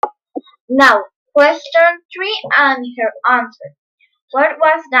Now, question 3 and her answer. What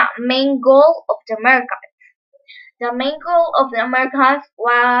was the main goal of the Merkats? The main goal of the Merkats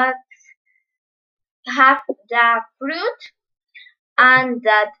was have the fruit and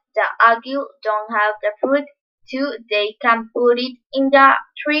that the eagle don't have the fruit too, they can put it in the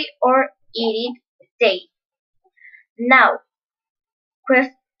tree or eat it they. Now,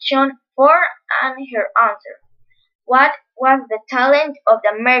 question 4 and her answer. What was the talent of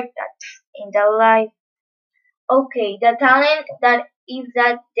the Merkats in the life? Okay, the talent that is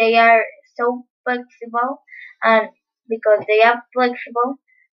that they are so flexible, and because they are flexible,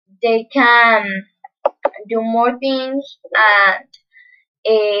 they can do more things and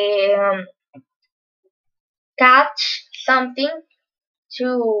um, catch something to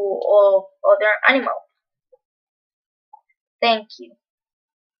of other animals. Thank you.